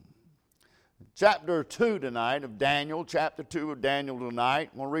chapter 2 tonight of Daniel, chapter 2 of Daniel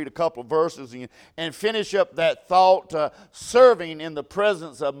tonight. I'm going to read a couple of verses and finish up that thought, serving in the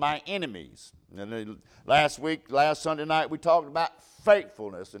presence of my enemies. And last Sunday night, we talked about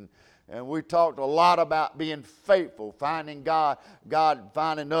faithfulness, and we talked a lot about being faithful, finding God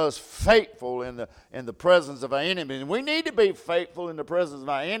finding us faithful in the presence of our enemies. And we need to be faithful in the presence of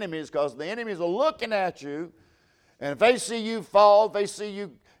our enemies, because the enemies are looking at you, and if they see you fall, if they see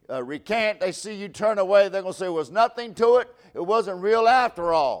you recant, they see you turn away, they're going to say, well, there's nothing to it. It wasn't real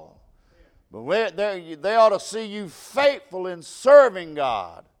after all. But they ought to see you faithful in serving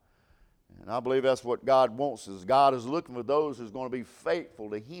God. And I believe that's what God wants. Is God is looking for those who's going to be faithful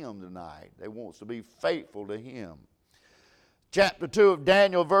to Him tonight. They want to be faithful to Him. Chapter 2 of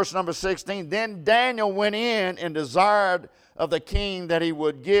Daniel, verse number 16. Then Daniel went in and desired of the king that he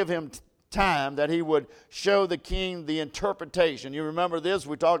would give him time, that he would show the king the interpretation. You remember this?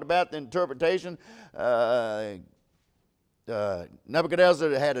 We talked about the interpretation.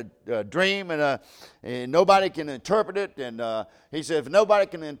 Nebuchadnezzar had a dream, and nobody can interpret it. And he said, if nobody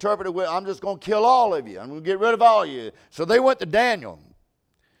can interpret it, well, I'm just going to kill all of you. I'm going to get rid of all of you. So they went to Daniel.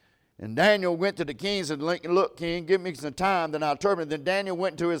 And Daniel went to the king and said, look, king, give me some time, then I'll interpret it. Then Daniel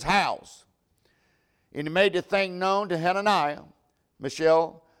went into his house. And he made the thing known to Hananiah,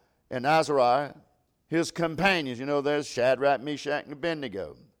 Mishael, and Azariah, his companions. You know, there's Shadrach, Meshach, and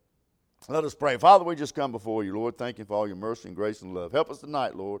Abednego. Let us pray. Father, we just come before you, Lord. Thank you for all your mercy and grace and love. Help us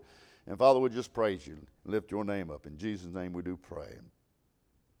tonight, Lord. And Father, we just praise you. Lift your name up. In Jesus' name we do pray.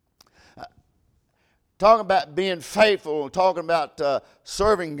 Talking about being faithful, talking about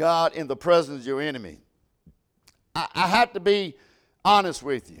serving God in the presence of your enemy. I have to be honest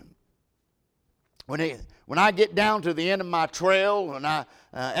with you. When I get down to the end of my trail, when I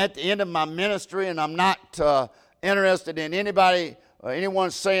at the end of my ministry, and I'm not interested in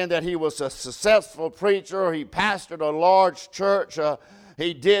anyone saying that he was a successful preacher, he pastored a large church,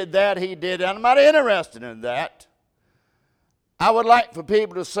 he did that, I'm not interested in that. I would like for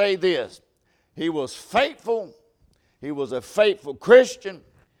people to say this: he was faithful, he was a faithful Christian,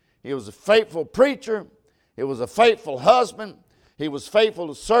 he was a faithful preacher, he was a faithful husband, he was faithful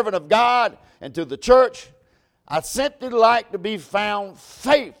to servant of God and to the church. I'd simply like to be found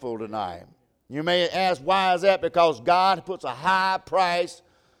faithful tonight. You may ask, why is that? Because God puts a high price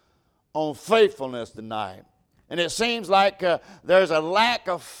on faithfulness tonight. And it seems like there's a lack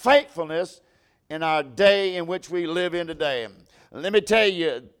of faithfulness in our day in which we live in today. Let me tell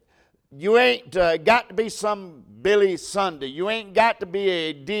you, you ain't got to be some Billy Sunday. You ain't got to be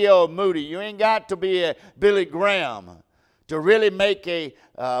a D.L. Moody. You ain't got to be a Billy Graham to really make a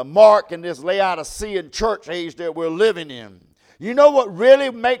mark in this Laodicean church age that we're living in. You know what really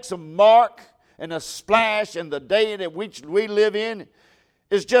makes a mark and a splash in the day in which we live in?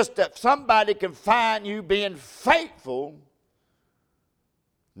 Is just that somebody can find you being faithful,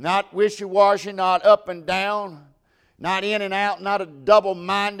 not wishy-washy, not up and down, not in and out, not a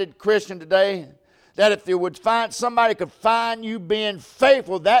double-minded Christian today. That if you would find somebody could find you being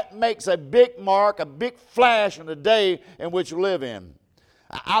faithful, that makes a big mark, a big flash in the day in which you live in.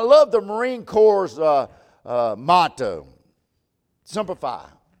 I love the Marine Corps' motto, simplify.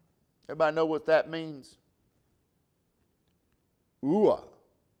 Everybody know what that means? UA,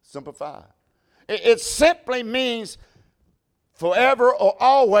 simplify. It simply means forever or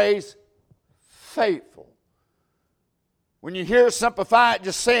always faithful. When you hear simplify it,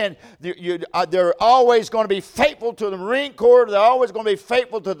 just saying they're always going to be faithful to the Marine Corps. They're always going to be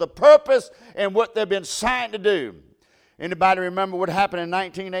faithful to the purpose and what they've been signed to do. Anybody remember what happened in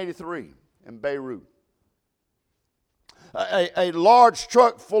 1983 in Beirut? A large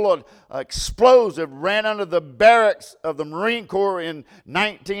truck full of explosive ran under the barracks of the Marine Corps in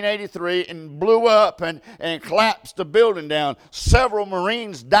 1983 and blew up and collapsed the building down. Several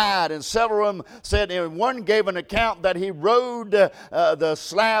Marines died, and several of them said, and one gave an account that he rode the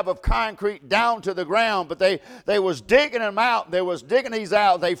slab of concrete down to the ground, but they was digging them out. They was digging these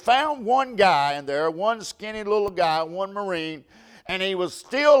out. They found one guy in there, one skinny little guy, one Marine, and he was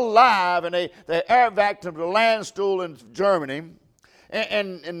still alive, and they air vacuumed him to Landstuhl in Germany.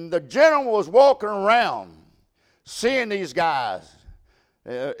 And the general was walking around, seeing these guys,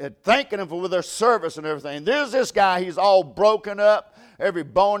 thanking them for their service and everything. And there's this guy, he's all broken up, every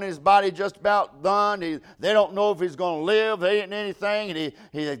bone in his body just about done. They don't know if he's going to live. They ain't anything. And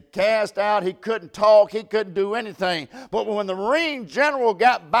he had cast out. He couldn't talk. He couldn't do anything. But when the Marine general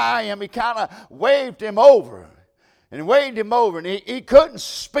got by him, he kind of waved him over. And he couldn't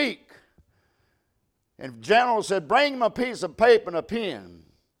speak. And the general said, bring him a piece of paper and a pen.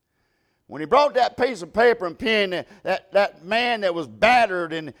 When he brought that piece of paper and pen, that man that was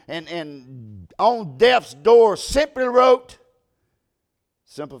battered and on death's door simply wrote,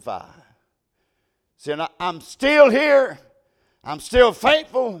 Simplify. Said, I'm still here. I'm still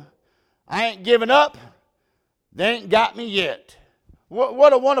faithful. I ain't giving up. They ain't got me yet.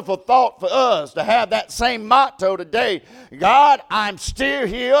 What a wonderful thought for us to have that same motto today. God, I'm still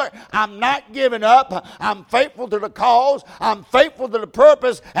here. I'm not giving up. I'm faithful to the cause. I'm faithful to the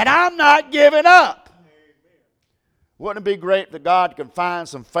purpose, and I'm not giving up. Wouldn't it be great that God could find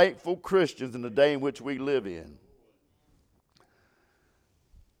some faithful Christians in the day in which we live in?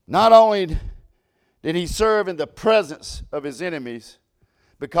 Not only did he serve in the presence of his enemies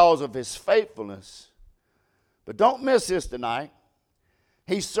because of his faithfulness, but don't miss this tonight.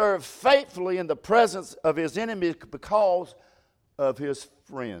 He served faithfully in the presence of his enemies because of his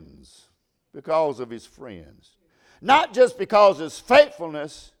friends. Because of his friends. Not just because of his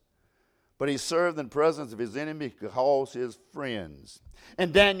faithfulness, but he served in the presence of his enemies because his friends.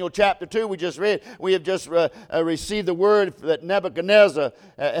 In Daniel chapter 2, we have just received the word that Nebuchadnezzar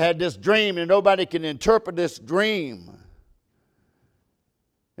had this dream, and nobody can interpret this dream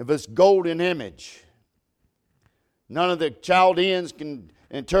of this golden image. None of the Chaldeans can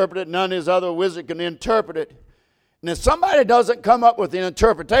interpret it. None of his other wizards can interpret it. And if somebody doesn't come up with the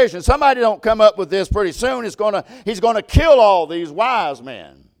interpretation, somebody don't come up with this pretty soon, he's going to kill all these wise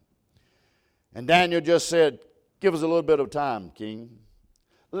men. And Daniel just said, give us a little bit of time, King.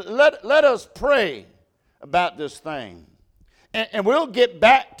 Let us pray about this thing. And we'll get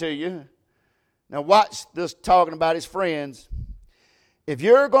back to you. Now watch this talking about his friends. If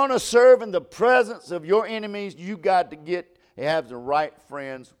you're going to serve in the presence of your enemies, you got to have the right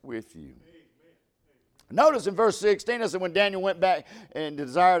friends with you. Notice in verse 16, it said when Daniel went back and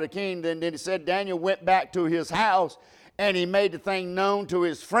desired the king, then it said Daniel went back to his house and he made the thing known to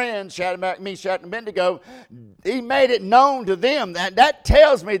his friends, Shadrach, Meshach, and Abednego. He made it known to them. That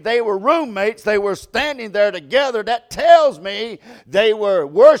tells me they were roommates. They were standing there together. That tells me they were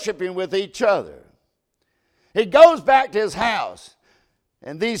worshiping with each other. He goes back to his house.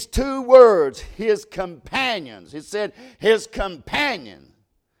 And these two words, his companions. He said his companion.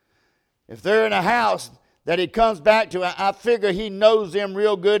 If they're in a house that he comes back to, I figure he knows them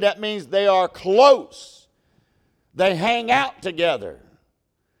real good. That means they are close. They hang out together.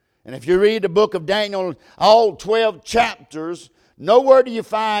 And if you read the book of Daniel, all 12 chapters, nowhere do you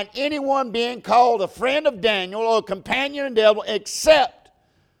find anyone being called a friend of Daniel or a companion of Daniel except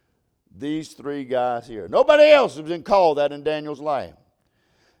these three guys here. Nobody else has been called that in Daniel's life.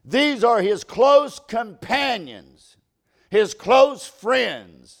 These are his close companions, his close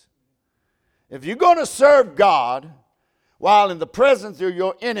friends. If you're going to serve God while in the presence of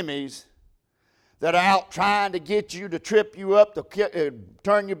your enemies that are out trying to get you, to trip you up, to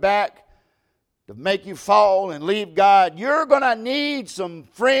turn you back, to make you fall and leave God, you're going to need some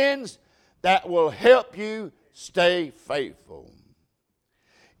friends that will help you stay faithful.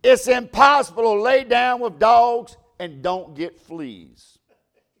 It's impossible to lay down with dogs and don't get fleas.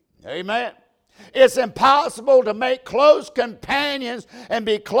 Amen. It's impossible to make close companions and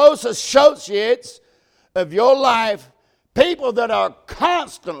be close associates of your life, people that are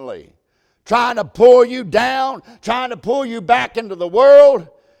constantly trying to pull you down, trying to pull you back into the world,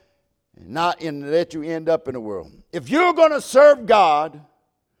 and not let you end up in the world. If you're going to serve God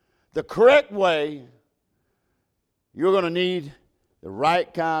the correct way, you're going to need the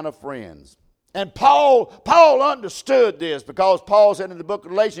right kind of friends. And Paul understood this because Paul said in the book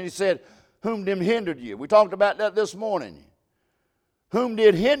of Galatians, he said, whom them hindered you? We talked about that this morning. Whom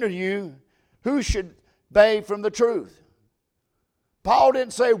did hinder you? Who should obey from the truth? Paul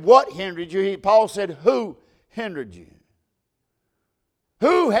didn't say what hindered you. Paul said who hindered you.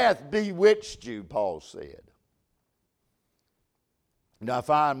 Who hath bewitched you, Paul said. And I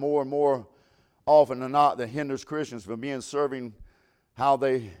find more and more often than not that hinders Christians from being serving how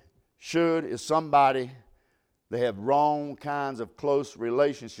they should is somebody they have wrong kinds of close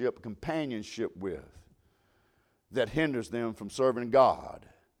relationship, companionship with that hinders them from serving God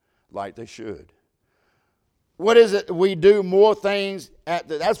like they should. What is it we do more things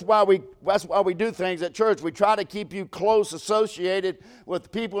that's why we do things at church. We try to keep you close associated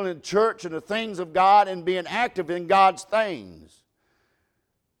with people in church and the things of God and being active in God's things.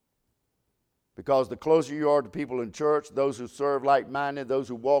 Because the closer you are to people in church, those who serve like-minded, those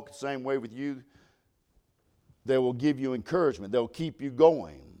who walk the same way with you, they will give you encouragement. They'll keep you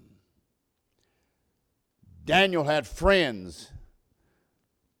going. Daniel had friends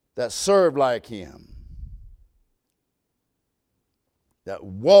that served like him, that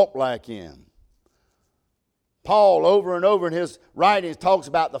walked like him, Paul, over and over in his writings, talks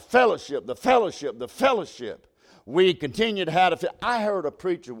about the fellowship, the fellowship, the fellowship. We continue to have I heard a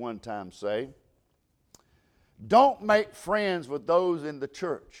preacher one time say, don't make friends with those in the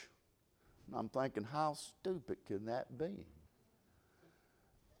church. And I'm thinking, how stupid can that be?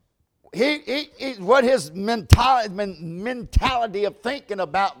 What his mentality of thinking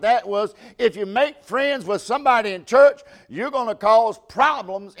about that was, if you make friends with somebody in church, you're going to cause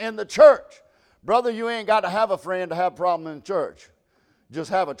problems in the church. Brother, you ain't got to have a friend to have problems in church.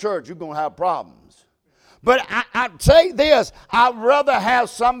 Just have a church, you're going to have problems. But I'd say this, I'd rather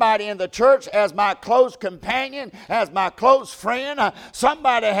have somebody in the church as my close companion, as my close friend,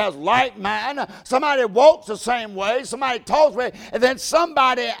 somebody that has like mind, somebody that walks the same way, somebody talks with, and then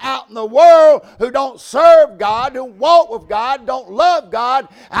somebody out in the world who don't serve God, who walk with God, don't love God.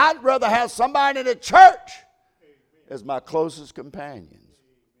 I'd rather have somebody in the church as my closest companions.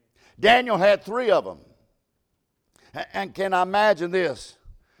 Daniel had 3 of them. And can I imagine this?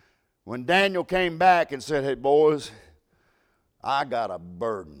 When Daniel came back and said, hey, boys, I got a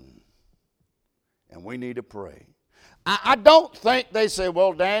burden, and we need to pray. I don't think they say,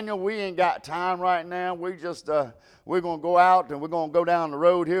 well, Daniel, we ain't got time right now. We're going to go out and we're going to go down the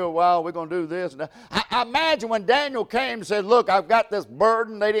road here a while. We're going to do this. I imagine when Daniel came and said, look, I've got this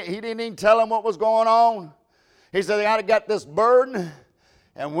burden. He didn't even tell them what was going on. He said, I got this burden,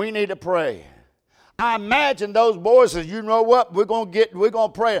 and we need to pray. I imagine those boys said, you know what, we're going to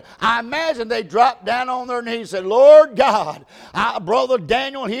pray. I imagine they dropped down on their knees and said, Lord God, Brother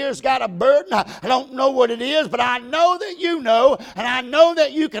Daniel here's got a burden. I don't know what it is, but I know that you know, and I know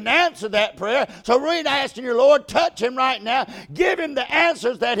that you can answer that prayer. So we're asking you, Lord, touch him right now. Give him the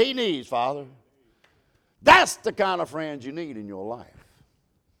answers that he needs, Father. That's the kind of friends you need in your life.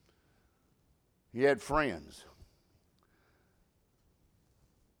 He had friends.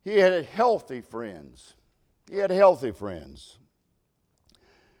 He had healthy friends. He had healthy friends.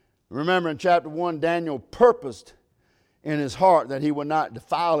 Remember in chapter 1, Daniel purposed in his heart that he would not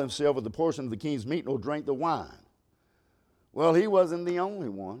defile himself with the portion of the king's meat nor drink the wine. Well, he wasn't the only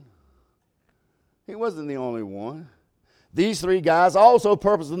one. He wasn't the only one. These 3 guys also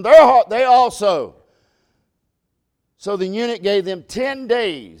purposed in their heart, they also. So the eunuch gave them 10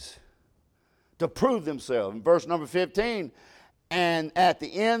 days to prove themselves. In verse number 15, and at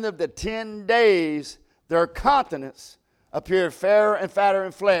the end of the 10 days, their countenance appeared fairer and fatter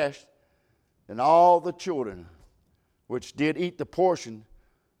in flesh than all the children which did eat the portion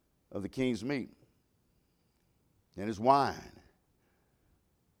of the king's meat and his wine.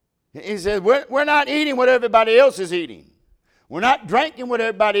 He said, we're not eating what everybody else is eating. We're not drinking what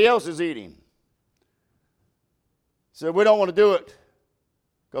everybody else is eating. He said, we don't want to do it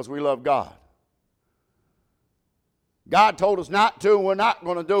because we love God. God told us not to, and we're not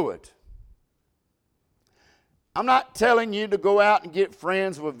going to do it. I'm not telling you to go out and get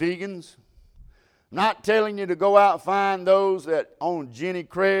friends with vegans. I'm not telling you to go out and find those that on Jenny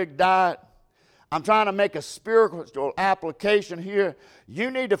Craig diet. I'm trying to make a spiritual application here. You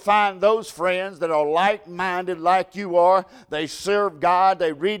need to find those friends that are like-minded like you are. They serve God.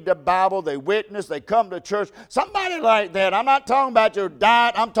 They read the Bible. They witness. They come to church. Somebody like that. I'm not talking about your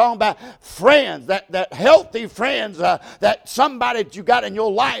diet. I'm talking about friends, that healthy friends, that somebody that you got in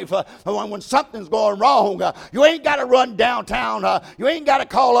your life when something's going wrong. You ain't got to run downtown. You ain't got to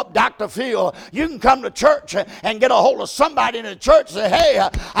call up Dr. Phil. You can come to church and get a hold of somebody in the church and say, hey,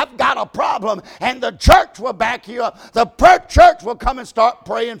 I've got a problem. And the church will back you up. The church will come and start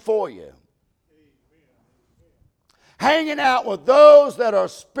praying for you. Hanging out with those that are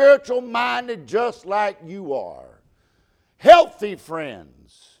spiritual minded just like you are. Healthy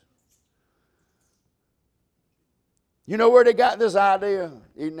friends. You know where they got this idea?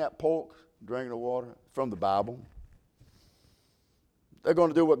 Eating that pork, drinking the water? From the Bible. They're going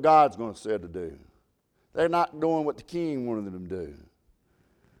to do what God's going to say to do. They're not doing what the king wanted them to do.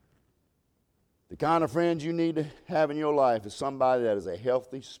 The kind of friends you need to have in your life is somebody that is a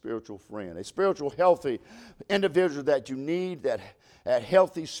healthy spiritual friend. A spiritual, healthy individual that you need, that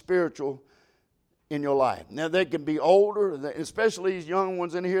healthy spiritual in your life. Now, they can be older, especially these young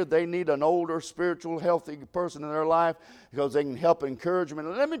ones in here. They need an older, spiritual, healthy person in their life because they can help encouragement.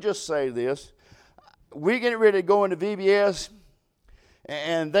 And let me just say this. We get ready to go into VBS,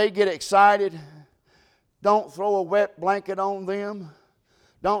 and they get excited. Don't throw a wet blanket on them.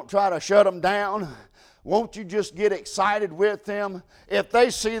 Don't try to shut them down. Won't you just get excited with them? If they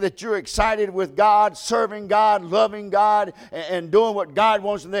see that you're excited with God, serving God, loving God, and doing what God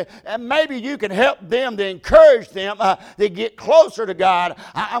wants them to do, and maybe you can help them to encourage them to get closer to God.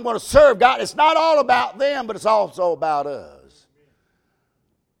 I'm going to serve God. It's not all about them, but it's also about us.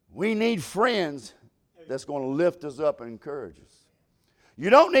 We need friends that's going to lift us up and encourage us. You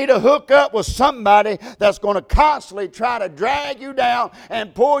don't need to hook up with somebody that's going to constantly try to drag you down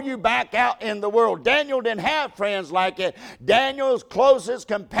and pull you back out in the world. Daniel didn't have friends like it. Daniel's closest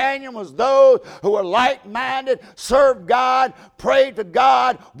companion was those who were like-minded, served God, prayed to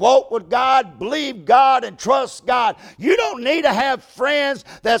God, walked with God, believed God, and trust God. You don't need to have friends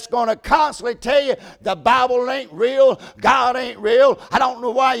that's going to constantly tell you the Bible ain't real, God ain't real, I don't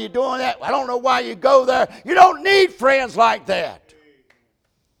know why you're doing that, I don't know why you go there. You don't need friends like that.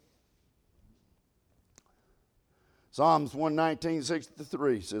 Psalms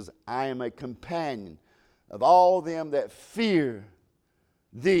 119:63 says, I am a companion of all them that fear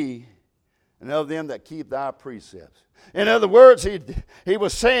thee and of them that keep thy precepts. In other words, he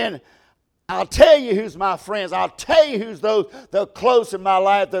was saying, I'll tell you who's my friends. I'll tell you who's those close in my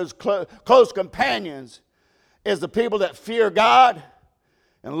life, those close companions, is the people that fear God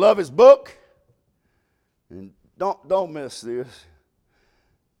and love his book. And don't miss this.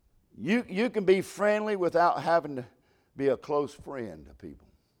 You can be friendly without having to be a close friend to people.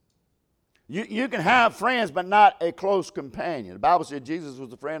 You can have friends, but not a close companion. The Bible said Jesus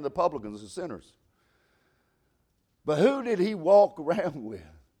was a friend of the publicans and sinners. But who did he walk around with?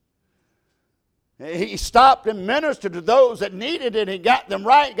 He stopped and ministered to those that needed it. He got them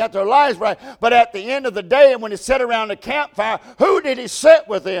right, got their lives right. But at the end of the day, when he sat around the campfire, who did he sit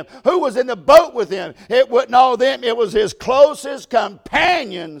with him? Who was in the boat with him? It wasn't all them. It was his closest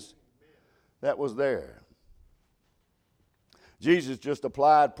companions that was there. Jesus just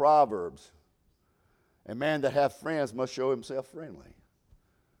applied Proverbs. A man that hath friends must show himself friendly.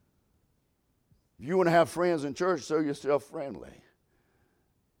 If you want to have friends in church, show yourself friendly.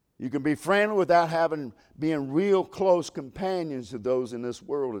 You can be friendly without being real close companions to those in this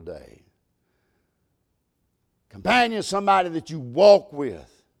world today. Companion is somebody that you walk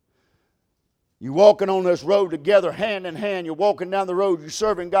with. You're walking on this road together, hand in hand. You're walking down the road. You're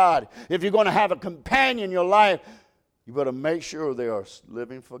serving God. If you're going to have a companion in your life, you better make sure they are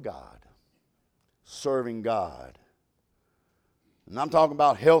living for God, serving God. And I'm talking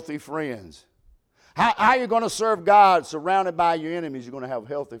about healthy friends. How are you going to serve God surrounded by your enemies? You're going to have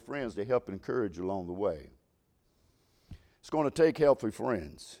healthy friends to help encourage you along the way. It's going to take healthy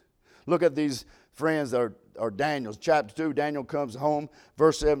friends. Look at these friends that are Daniel's. Chapter 2, Daniel comes home.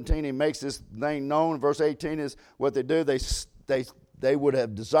 Verse 17, he makes this thing known. Verse 18 is what they do. They would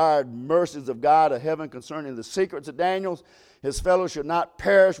have desired mercies of God of heaven concerning the secrets of Daniel. His fellows should not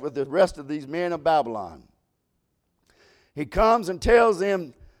perish with the rest of these men of Babylon. He comes and tells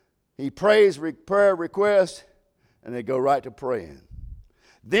them, he prays prayer request, and they go right to praying.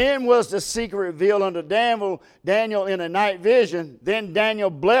 Then was the secret revealed unto Daniel in a night vision. Then Daniel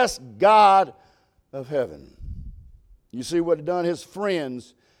blessed God of heaven. You see what he done? His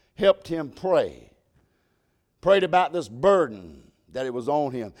friends helped him pray. Prayed about this burden that it was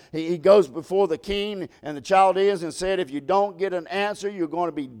on him. He goes before the king and the Chaldeans and said, if you don't get an answer, you're going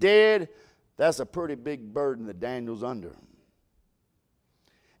to be dead. That's a pretty big burden that Daniel's under.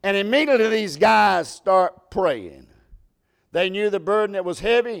 And immediately these guys start praying. They knew the burden that was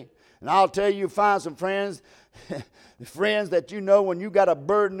heavy. And I'll tell you, find some friends, friends that you know when you got a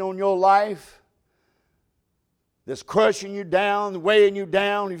burden on your life that's crushing you down, weighing you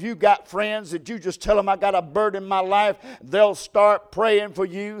down. If you got friends that you just tell them, I got a burden in my life, they'll start praying for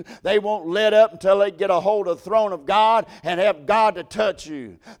you. They won't let up until they get a hold of the throne of God and have God to touch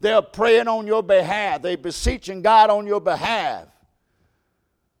you. They're praying on your behalf. They're beseeching God on your behalf.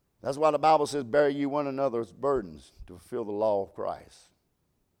 That's why the Bible says, bear you one another's burdens to fulfill the law of Christ.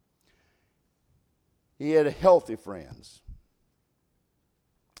 He had healthy friends.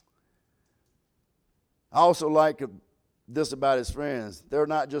 I also like this about his friends. They're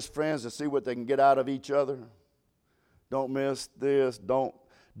not just friends to see what they can get out of each other. Don't miss this.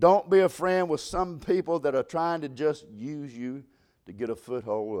 Don't be a friend with some people that are trying to just use you to get a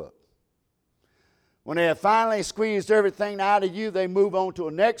foothold up. When they have finally squeezed everything out of you, they move on to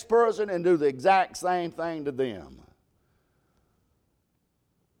a next person and do the exact same thing to them.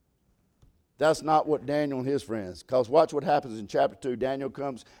 That's not what Daniel and his friends, because watch what happens in chapter 2. Daniel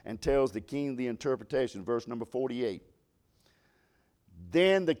comes and tells the king the interpretation, verse number 48.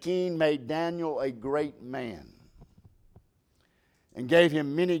 Then the king made Daniel a great man and gave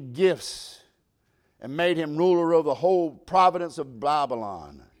him many gifts and made him ruler of the whole province of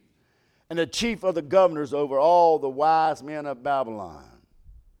Babylon and the chief of the governors over all the wise men of Babylon.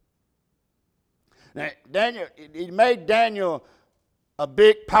 Now, he made Daniel a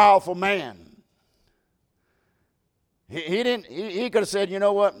big, powerful man. He could have said, you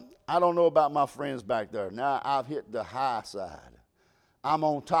know what? I don't know about my friends back there. Now I've hit the high side. I'm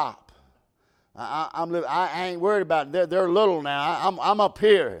on top. I ain't worried about it. They're little now. I'm up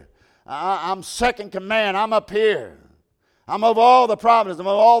here. I'm second command. I'm up here. I'm over all the provinces. I'm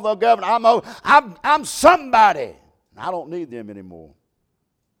over all the government. I'm somebody. I don't need them anymore.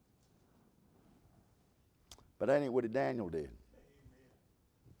 But that ain't what Daniel did.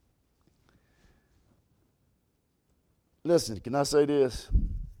 Listen, can I say this?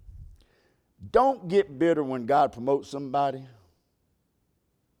 Don't get bitter when God promotes somebody.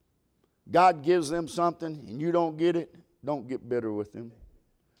 God gives them something and you don't get it. Don't get bitter with them.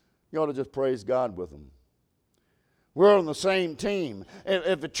 You ought to just praise God with them. We're on the same team.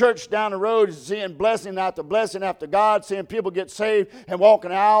 If the church down the road is seeing blessing after God, seeing people get saved and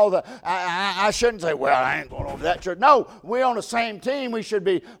walking out, I shouldn't say, well, I ain't going over to that church. No, we're on the same team. We should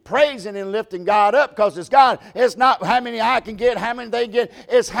be praising and lifting God up because it's God. It's not how many I can get, how many they get.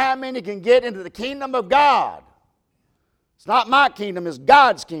 It's how many can get into the kingdom of God. It's not my kingdom, it's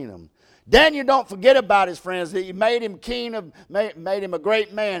God's kingdom. Daniel don't forget about his friends. He made him made him a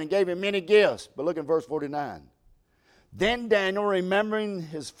great man and gave him many gifts. But look at verse 49. Then Daniel, remembering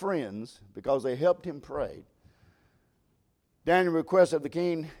his friends, because they helped him pray, Daniel requested the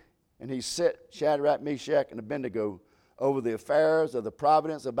king, and he set Shadrach, Meshach, and Abednego over the affairs of the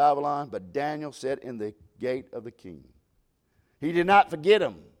province of Babylon, but Daniel sat in the gate of the king. He did not forget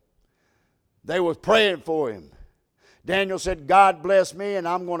them. They were praying for him. Daniel said, God bless me, and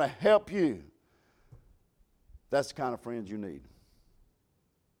I'm going to help you. That's the kind of friends you need.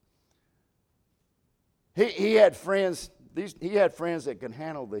 He had friends. He had friends that can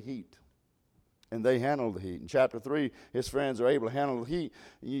handle the heat, and they handled the heat. In chapter 3, his friends are able to handle the heat.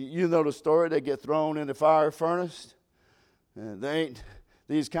 You know the story. They get thrown in the fire furnace. And they ain't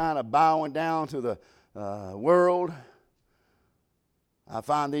these kind of bowing down to the world. I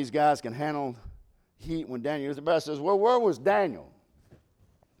find these guys can handle heat. When Daniel, everybody says, well, where was Daniel?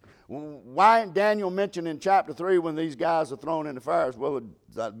 Why ain't Daniel mentioned in chapter 3 when these guys are thrown in the fires? Well,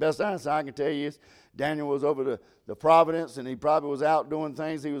 the best answer I can tell you is Daniel was over the providence, and he probably was out doing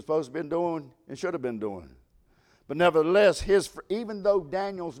things he was supposed to have been doing and should have been doing. But nevertheless, even though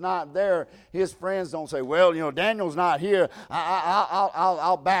Daniel's not there, his friends don't say, well, Daniel's not here.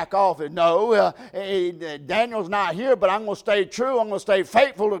 I'll back off. No, Daniel's not here, but I'm going to stay true. I'm going to stay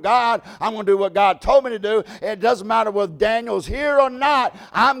faithful to God. I'm going to do what God told me to do. It doesn't matter whether Daniel's here or not.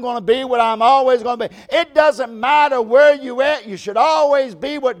 I'm going to be what I'm always going to be. It doesn't matter where you at. You should always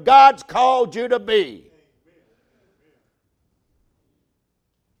be what God's called you to be.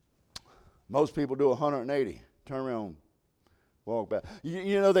 Most people do 180. Turn around, walk back.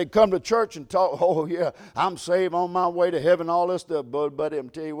 They come to church and talk, oh, yeah, I'm saved, on my way to heaven, all this stuff. But I'm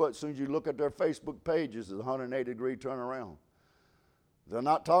tell you what, as soon as you look at their Facebook pages, it's a 180-degree turnaround. They're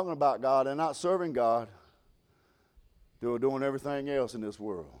not talking about God. They're not serving God. They're doing everything else in this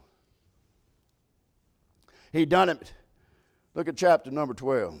world. He done it. Look at chapter number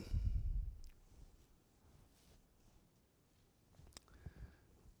 12.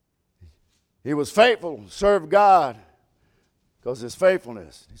 He was faithful, served God because of his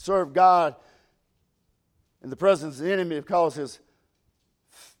faithfulness. He served God in the presence of the enemy because his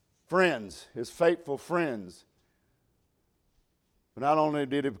friends, his faithful friends. But not only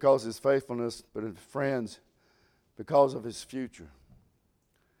did he because of his faithfulness, but his friends because of his future.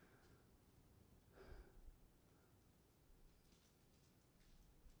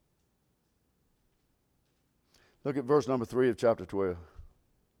 Look at verse number 3 of chapter 12.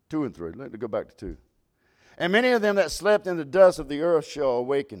 2 and 3. Let me go back to 2. And many of them that slept in the dust of the earth shall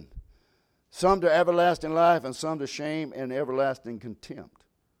awaken, some to everlasting life, and some to shame and everlasting contempt.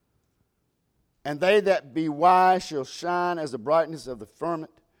 And they that be wise shall shine as the brightness of the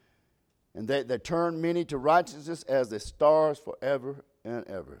firmament, and they that turn many to righteousness as the stars forever and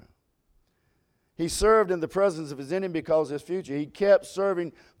ever. He served in the presence of his enemy because of his future. He kept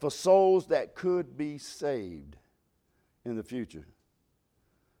serving for souls that could be saved in the future.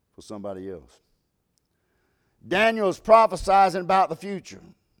 For somebody else. Daniel is prophesizing about the future.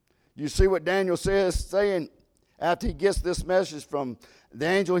 You see what Daniel saying after he gets this message from the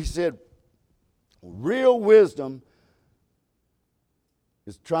angel. He said, real wisdom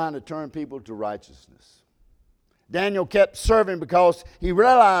is trying to turn people to righteousness. Daniel kept serving because he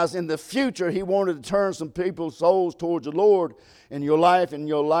realized in the future he wanted to turn some people's souls towards the Lord in your life and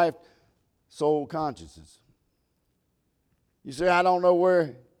your life soul consciousness. You say, I don't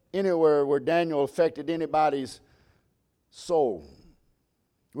know anywhere where Daniel affected anybody's soul.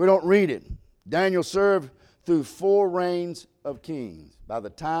 We don't read it. Daniel served through 4 reigns of kings. By the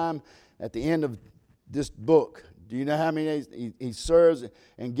time at the end of this book, do you know how many days he serves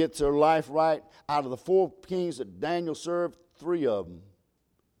and gets their life right? Out of the 4 kings that Daniel served, 3 of them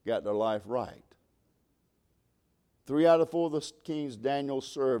got their life right. 3 out of 4 of the kings Daniel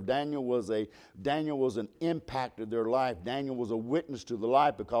served. Daniel was an impact of their life. Daniel was a witness to the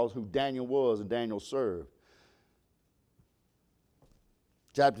life because who Daniel was and Daniel served.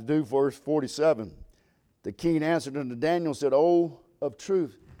 Chapter 2, verse 47. The king answered unto Daniel and said, "O of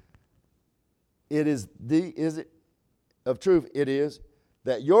truth, it is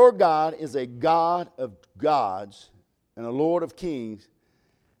that your God is a God of gods and a Lord of kings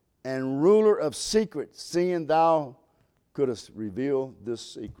and ruler of secrets, seeing thou couldst reveal this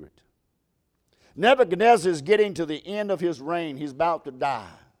secret." Nebuchadnezzar is getting to the end of his reign. He's about to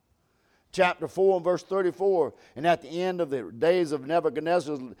die. Chapter 4 and verse 34, "And at the end of the days of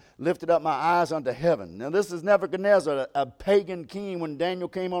Nebuchadnezzar lifted up my eyes unto heaven." Now this is Nebuchadnezzar, a pagan king when Daniel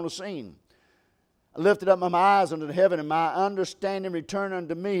came on the scene. "I lifted up my eyes unto heaven, and my understanding returned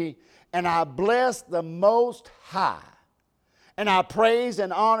unto me, and I blessed the Most High. And I praise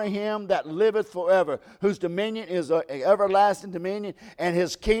and honor him that liveth forever, whose dominion is an everlasting dominion, and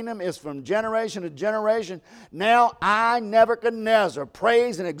his kingdom is from generation to generation. Now I, Nebuchadnezzar,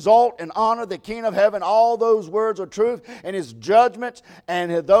 praise and exalt and honor the King of heaven. All those words are truth, and his judgments,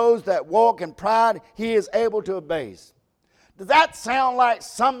 and those that walk in pride, he is able to abase." Does that sound like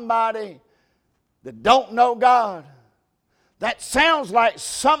somebody that don't know God? That sounds like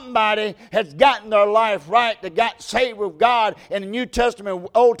somebody has gotten their life right, that got saved with God in the New Testament,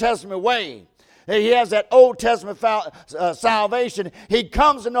 Old Testament way. He has that Old Testament salvation. He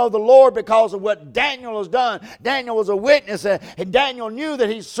comes to know the Lord because of what Daniel has done. Daniel was a witness, and Daniel knew that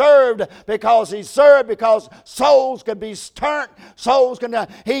he served because souls could be turned, souls could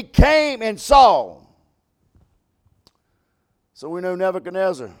die. He came and saw. So we know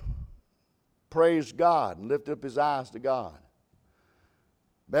Nebuchadnezzar praised God and lifted up his eyes to God.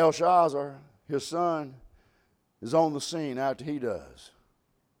 Belshazzar, his son, is on the scene after he does.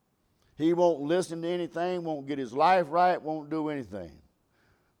 He won't listen to anything, won't get his life right, won't do anything.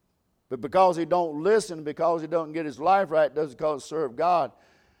 But because he don't listen, because he don't get his life right, doesn't cause serve God,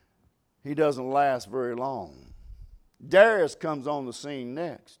 he doesn't last very long. Darius comes on the scene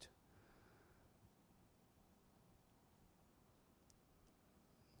next.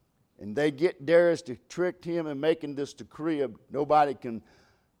 And they get Darius to trick him in making this decree of nobody can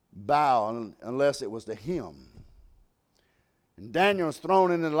bow unless it was to him. And Daniel is thrown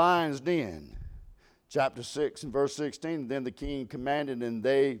in the lion's den. Chapter 6 and verse 16, "Then the king commanded, and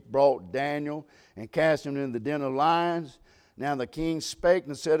they brought Daniel and cast him in the den of lions. Now the king spake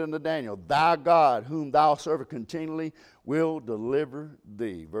and said unto Daniel, Thy God, whom thou servest continually, will deliver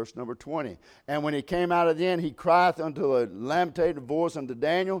thee." Verse number 20. "And when he came out of the den, he crieth unto a lamentating voice unto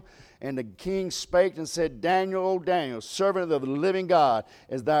Daniel. And the king spake and said, Daniel, O Daniel, servant of the living God,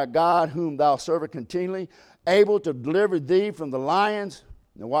 is thy God, whom thou servest continually, able to deliver thee from the lions?"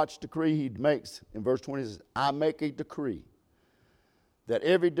 Now watch the decree he makes. In verse 20 it says, "I make a decree that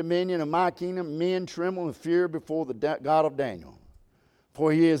every dominion of my kingdom men tremble and fear before the God of Daniel.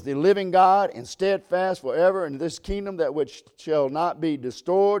 For he is the living God and steadfast forever in this kingdom, that which shall not be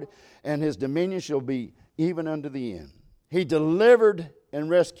destroyed, and his dominion shall be even unto the end. He delivered and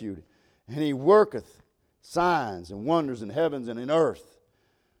rescued, and he worketh signs and wonders in heavens and in earth,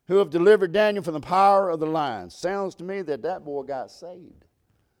 who have delivered Daniel from the power of the lions." Sounds to me that boy got saved.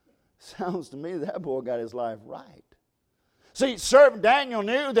 Sounds to me that boy got his life right. See, Daniel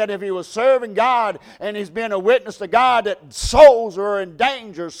knew that if he was serving God and he's been a witness to God, that souls are in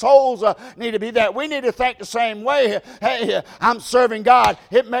danger. Souls need to be that. We need to think the same way. Hey, I'm serving God.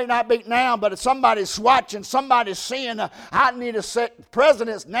 It may not be now, but if somebody's watching, somebody's seeing, I need to set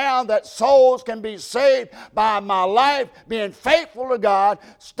precedents now that souls can be saved by my life, being faithful to God,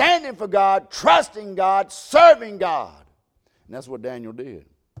 standing for God, trusting God, serving God. And that's what Daniel did.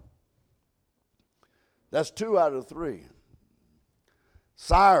 That's 2 out of 3.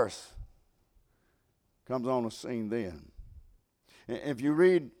 Cyrus comes on the scene then. If you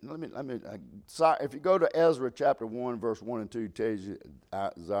read, if you go to Ezra chapter 1, verse 1 and 2, tells you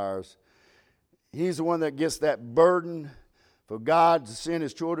Cyrus, he's the one that gets that burden for God to send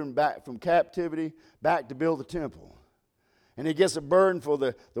his children back from captivity, back to build the temple. And he gets a burden for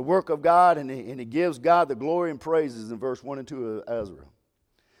the work of God, and he gives God the glory and praises in verse 1 and 2 of Ezra.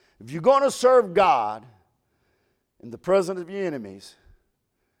 If you're going to serve God in the presence of your enemies,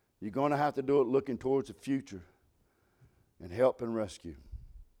 you're going to have to do it looking towards the future and help and rescue.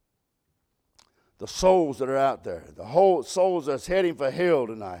 The souls that are out there, the whole souls that's heading for hell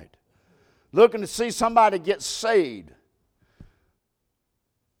tonight, looking to see somebody get saved.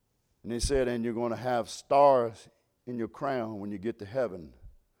 And he said, and you're going to have stars in your crown when you get to heaven.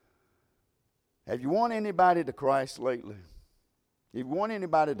 Have you won anybody to Christ lately? Have you won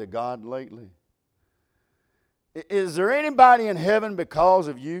anybody to God lately? Is there anybody in heaven because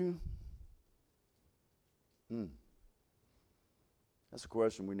of you? That's a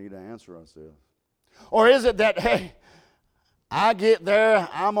question we need to answer ourselves. Or is it that, hey, I get there,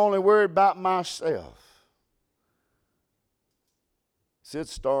 I'm only worried about myself? Sit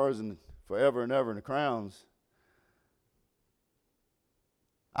stars and forever and ever in the crowns.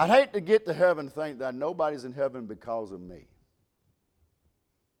 I'd hate to get to heaven and think that nobody's in heaven because of me.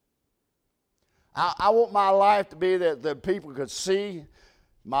 I want my life to be that people could see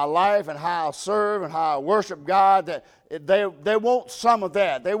my life and how I serve and how I worship God. That they want some of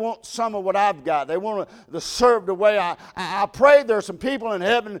that. They want some of what I've got. They want to serve the way I pray there's some people in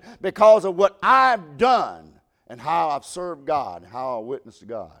heaven because of what I've done and how I've served God and how I witnessed to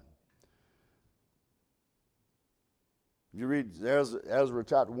God. If you read Ezra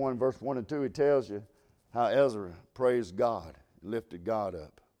chapter 1, verse 1 and 2, it tells you how Ezra praised God, lifted God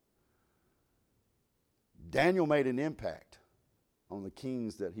up. Daniel made an impact on the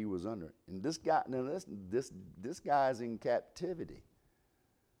kings that he was under. And this guy, now listen, this guy's in captivity.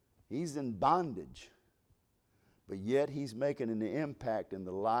 He's in bondage. But yet he's making an impact in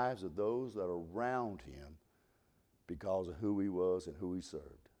the lives of those that are around him because of who he was and who he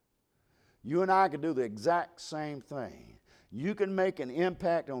served. You and I can do the exact same thing. You can make an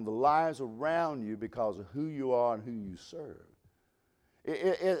impact on the lives around you because of who you are and who you serve.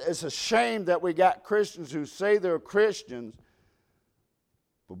 It's a shame that we got Christians who say they're Christians,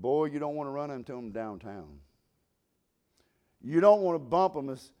 but boy, you don't want to run into them downtown. You don't want to bump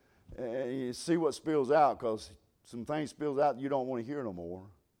them and you see what spills out, because some things spills out you don't want to hear no more.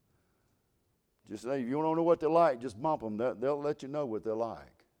 Just say, if you don't know what they're like, just bump them. They'll let you know what they're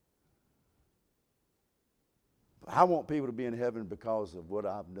like. But I want people to be in heaven because of what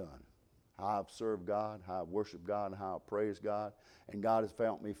I've done. How I've served God, how I've worshiped God, and how I've praised God. And God has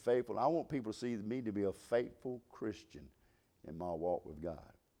found me faithful. I want people to see me to be a faithful Christian in my walk with God.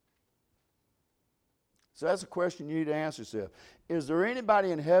 So that's a question you need to answer yourself. Is there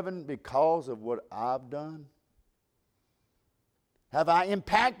anybody in heaven because of what I've done? Have I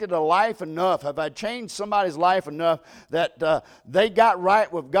impacted a life enough? Have I changed somebody's life enough that they got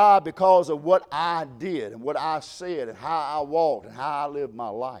right with God because of what I did and what I said and how I walked and how I lived my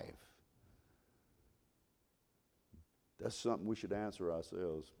life? That's something we should answer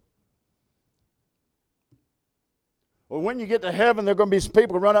ourselves. Well, when you get to heaven, there are going to be some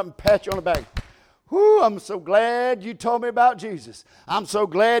people who run up and pat you on the back. Whew, I'm so glad you told me about Jesus. I'm so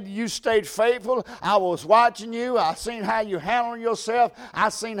glad you stayed faithful. I was watching you. I seen how you handled yourself. I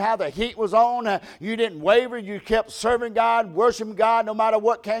seen how the heat was on. You didn't waver. You kept serving God, worshiping God no matter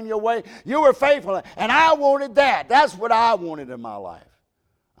what came your way. You were faithful, and I wanted that. That's what I wanted in my life.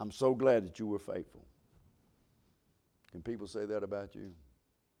 I'm so glad that you were faithful. Can people say that about you?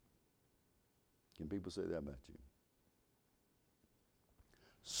 Can people say that about you?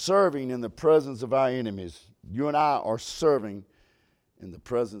 Serving in the presence of our enemies. You and I are serving in the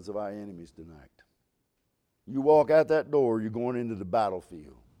presence of our enemies tonight. You walk out that door, you're going into the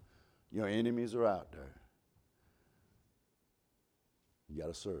battlefield. Your enemies are out there. You got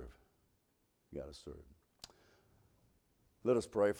to serve. You got to serve. Let us pray.